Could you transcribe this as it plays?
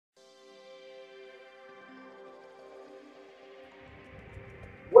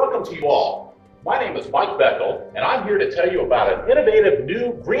morning to you all. My name is Mike Beckel, and I'm here to tell you about an innovative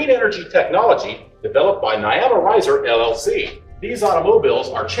new green energy technology developed by Niama-Reisser, LLC. These automobiles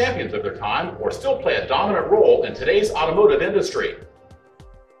are champions of their time or still play a dominant role in today's automotive industry.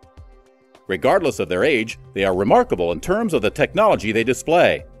 Regardless of their age, they are remarkable in terms of the technology they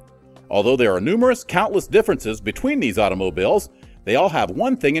display. Although there are numerous, countless differences between these automobiles, they all have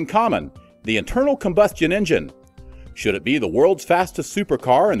one thing in common: the internal combustion engine. Should it be the world's fastest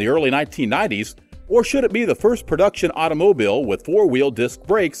supercar in the early 1990s, or should it be the first production automobile with four-wheel disc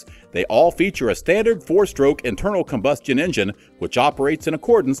brakes, they all feature a standard four-stroke internal combustion engine which operates in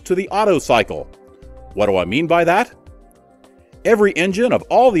accordance to the Otto cycle. What do I mean by that? Every engine of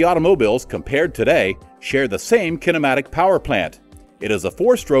all the automobiles compared today share the same kinematic power plant. It is a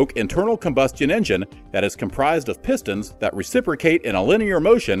four-stroke internal combustion engine that is comprised of pistons that reciprocate in a linear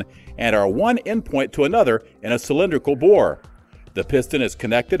motion and are one endpoint to another in a cylindrical bore. The piston is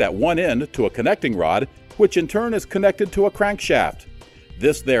connected at one end to a connecting rod, which in turn is connected to a crankshaft.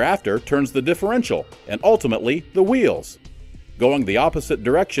 This thereafter turns the differential and ultimately the wheels. Going the opposite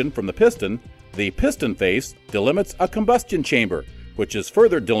direction from the piston face delimits a combustion chamber, which is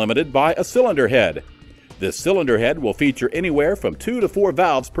further delimited by a cylinder head. This cylinder head will feature anywhere from 2 to 4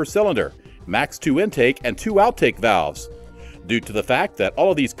 valves per cylinder, max 2 intake and 2 outtake valves. Due to the fact that all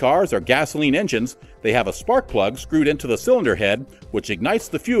of these cars are gasoline engines, they have a spark plug screwed into the cylinder head, which ignites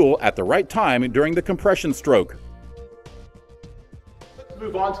the fuel at the right time during the compression stroke. Let's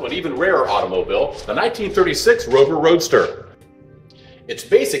move on to an even rarer automobile, the 1936 Rover Roadster. Its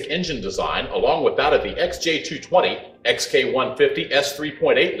basic engine design, along with that of the XJ220, XK150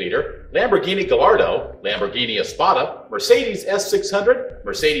 S3.8 liter, Lamborghini Gallardo, Lamborghini Espada, Mercedes S600,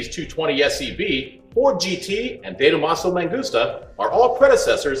 Mercedes 220 SEB, Ford GT, and De Tomaso Mangusta are all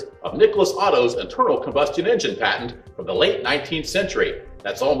predecessors of Nicholas Otto's internal combustion engine patent from the late 19th century.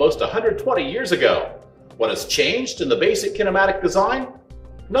 That's almost 120 years ago. What has changed in the basic kinematic design?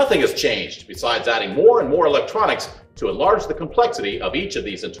 Nothing has changed besides adding more and more electronics to enlarge the complexity of each of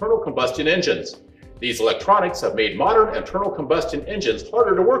these internal combustion engines. These electronics have made modern internal combustion engines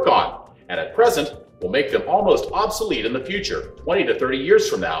harder to work on, and at present will make them almost obsolete in the future, 20 to 30 years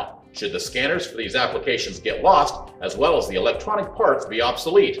from now, should the scanners for these applications get lost, as well as the electronic parts be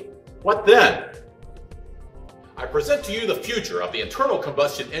obsolete. What then? I present to you the future of the internal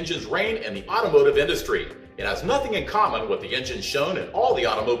combustion engine's reign in the automotive industry. It has nothing in common with the engines shown in all the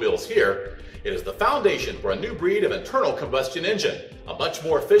automobiles here. It is the foundation for a new breed of internal combustion engine, a much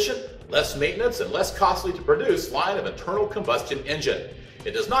more efficient, less maintenance, and less costly to produce line of internal combustion engine.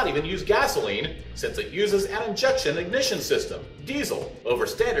 It does not even use gasoline, since it uses an injection ignition system, diesel, over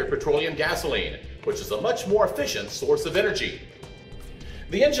standard petroleum gasoline, which is a much more efficient source of energy.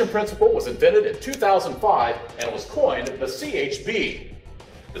 The engine principle was invented in 2005 and was coined the CHB.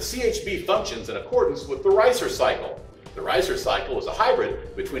 The CHB functions in accordance with the Reisser cycle. The Reisser cycle is a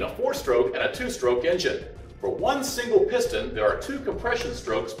hybrid between a 4-stroke and a 2-stroke engine. For one single piston, there are 2 compression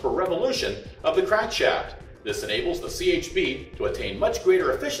strokes per revolution of the crankshaft. This enables the CHB to attain much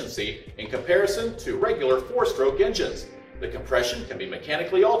greater efficiency in comparison to regular 4-stroke engines. The compression can be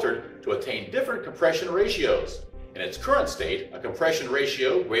mechanically altered to attain different compression ratios. In its current state, a compression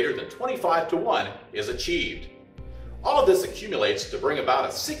ratio greater than 25:1 is achieved. All of this accumulates to bring about a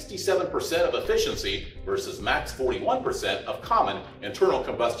 67% of efficiency versus max 41% of common internal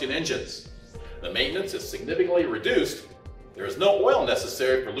combustion engines. The maintenance is significantly reduced. There is no oil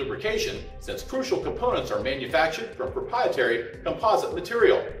necessary for lubrication, since crucial components are manufactured from proprietary composite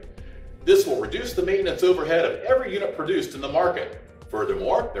material. This will reduce the maintenance overhead of every unit produced in the market.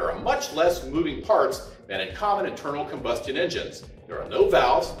 Furthermore, there are much less moving parts than in common internal combustion engines. There are no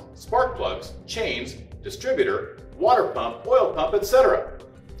valves, spark plugs, chains, distributor, water pump, oil pump, etc.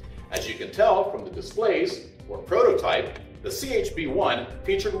 As you can tell from the displays or prototype, the CHB-1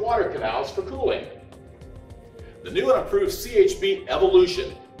 featured water canals for cooling. The new and improved CHB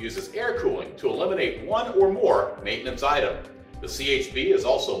Evolution uses air cooling to eliminate one or more maintenance item. The CHB is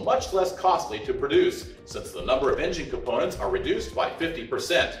also much less costly to produce, since the number of engine components are reduced by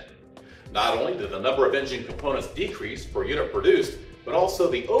 50%. Not only did the number of engine components decrease per unit produced, but also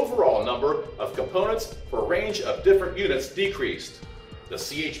the overall number of components for a range of different units decreased. The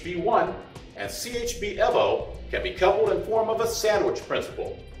CHB-1 and CHB Evo can be coupled in form of a sandwich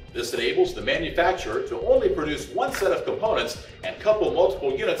principle. This enables the manufacturer to only produce one set of components and couple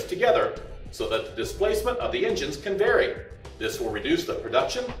multiple units together so that the displacement of the engines can vary. This will reduce the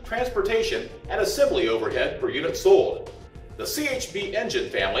production, transportation, and assembly overhead per unit sold. The CHB engine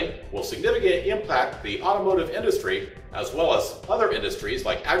family will significantly impact the automotive industry as well as other industries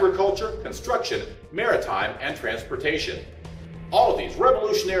like agriculture, construction, maritime, and transportation. All of these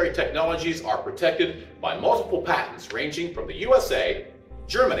revolutionary technologies are protected by multiple patents ranging from the USA,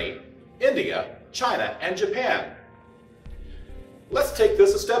 Germany, India, China, and Japan. Let's take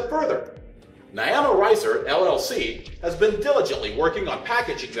this a step further. Niama-Reisser, LLC, has been diligently working on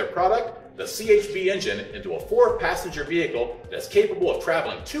packaging their product, the CHB-Engine, into a 4-passenger vehicle that's capable of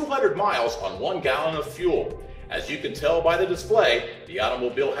traveling 200 miles on 1 gallon of fuel. As you can tell by the display, the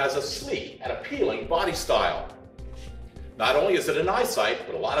automobile has a sleek and appealing body style. Not only is it an eyesight,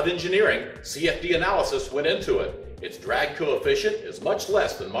 but a lot of engineering, CFD analysis went into it. Its drag coefficient is much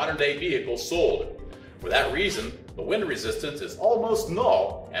less than modern-day vehicles sold. For that reason, the wind resistance is almost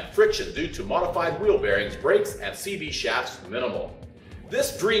null, and friction due to modified wheel bearings, brakes, and CV shafts minimal.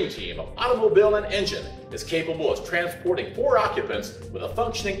 This dream team of automobile and engine is capable of transporting 4 occupants with a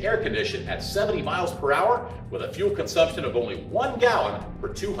functioning air condition at 70 miles per hour with a fuel consumption of only 1 gallon per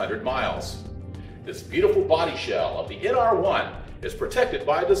 200 miles. This beautiful body shell of the NR1 is protected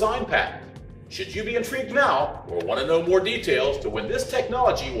by a design patent. Should you be intrigued now or want to know more details to when this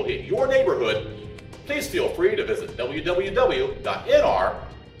technology will hit your neighborhood, please feel free to visit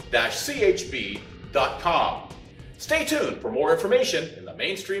www.nr-chb.com. Stay tuned for more information in the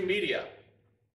mainstream media.